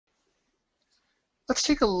Let's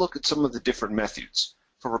take a look at some of the different methods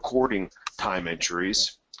for recording time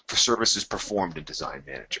entries for services performed in Design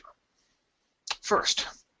Manager. First,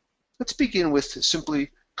 let's begin with simply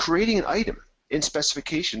creating an item in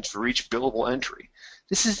specifications for each billable entry.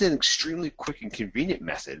 This is an extremely quick and convenient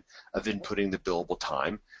method of inputting the billable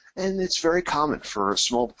time, and it's very common for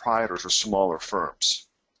small proprietors or smaller firms.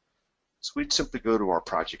 So we'd simply go to our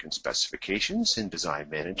project and specifications in Design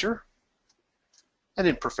Manager. And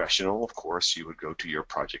in Professional, of course, you would go to your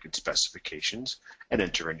project and specifications and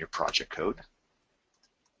enter in your project code.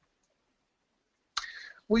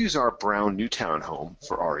 We'll use our brown Newtown home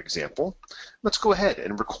for our example. Let's go ahead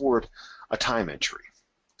and record a time entry.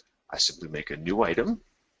 I simply make a new item.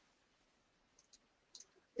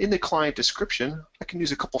 In the client description, I can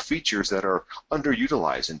use a couple features that are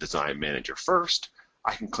underutilized in Design Manager. First,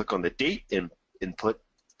 I can click on the date input,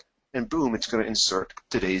 and boom, it's going to insert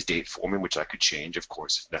today's date for me, which I could change, of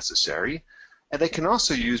course, if necessary. And I can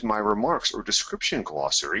also use my remarks or description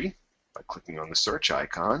glossary by clicking on the search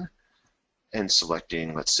icon and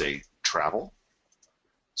selecting, let's say, travel.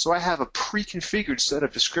 So I have a pre-configured set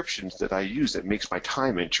of descriptions that I use that makes my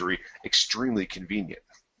time entry extremely convenient.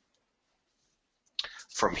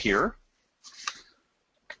 From here,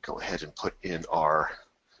 go ahead and put in our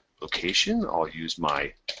location. I'll use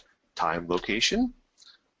my time location.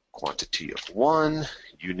 Quantity of 1,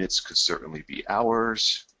 units could certainly be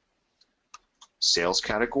hours. Sales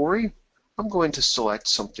category, I'm going to select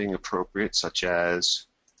something appropriate such as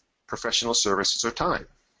professional services or time.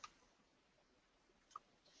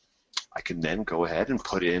 I can then go ahead and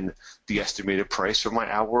put in the estimated price for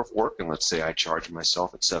my hour of work, and let's say I charge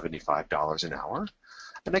myself at $75 an hour.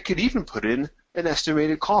 And I could even put in an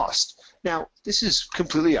estimated cost. Now, this is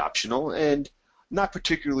completely optional and not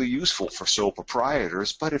particularly useful for sole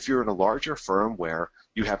proprietors, but if you're in a larger firm where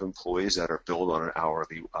you have employees that are billed on an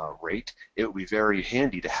hourly rate, it would be very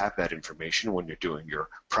handy to have that information when you're doing your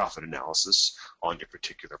profit analysis on your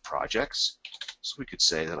particular projects. So we could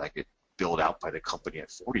say that I could billed out by the company at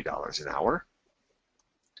 $40 an hour.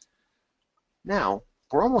 Now,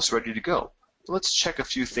 we're almost ready to go. Let's check a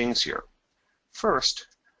few things here. First,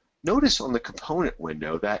 notice on the component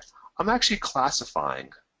window that I'm actually classifying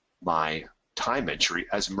my time entry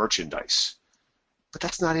as merchandise. But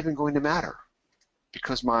that's not even going to matter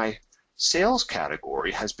because my sales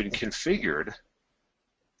category has been configured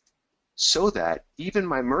so that even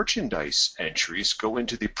my merchandise entries go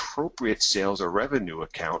into the appropriate sales or revenue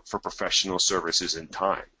account for professional services and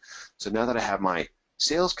time. So now that I have my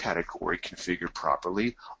sales category configured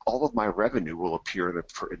properly, all of my revenue will appear in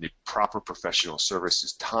the proper professional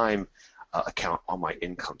services time account on my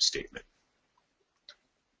income statement.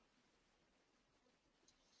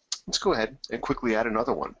 Let's go ahead and quickly add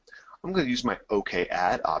another one. I'm going to use my OK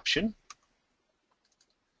Add option.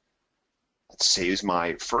 It saves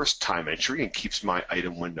my first time entry and keeps my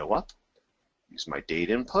item window up. Use my date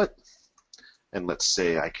input. And let's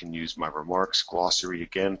say I can use my remarks glossary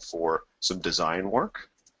again for some design work.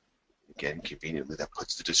 Again, conveniently, that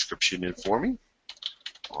puts the description in for me.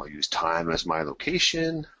 I'll use time as my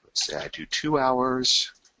location. Let's say I do 2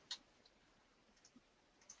 hours.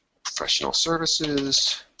 Professional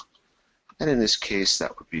services. And in this case,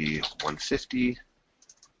 that would be 150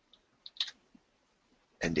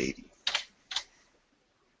 and 80.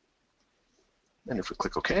 And if we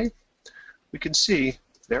click OK, we can see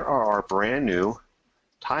there are our brand new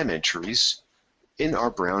time entries in our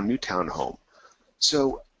brown Newtown home.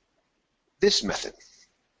 So this method,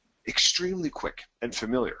 extremely quick and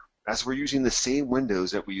familiar, as we're using the same windows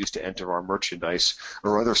that we use to enter our merchandise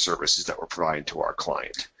or other services that we're providing to our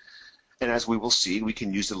client. And as we will see, we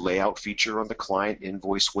can use the layout feature on the client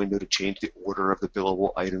invoice window to change the order of the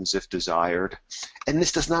billable items if desired. And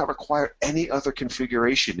this does not require any other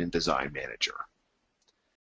configuration in Design Manager.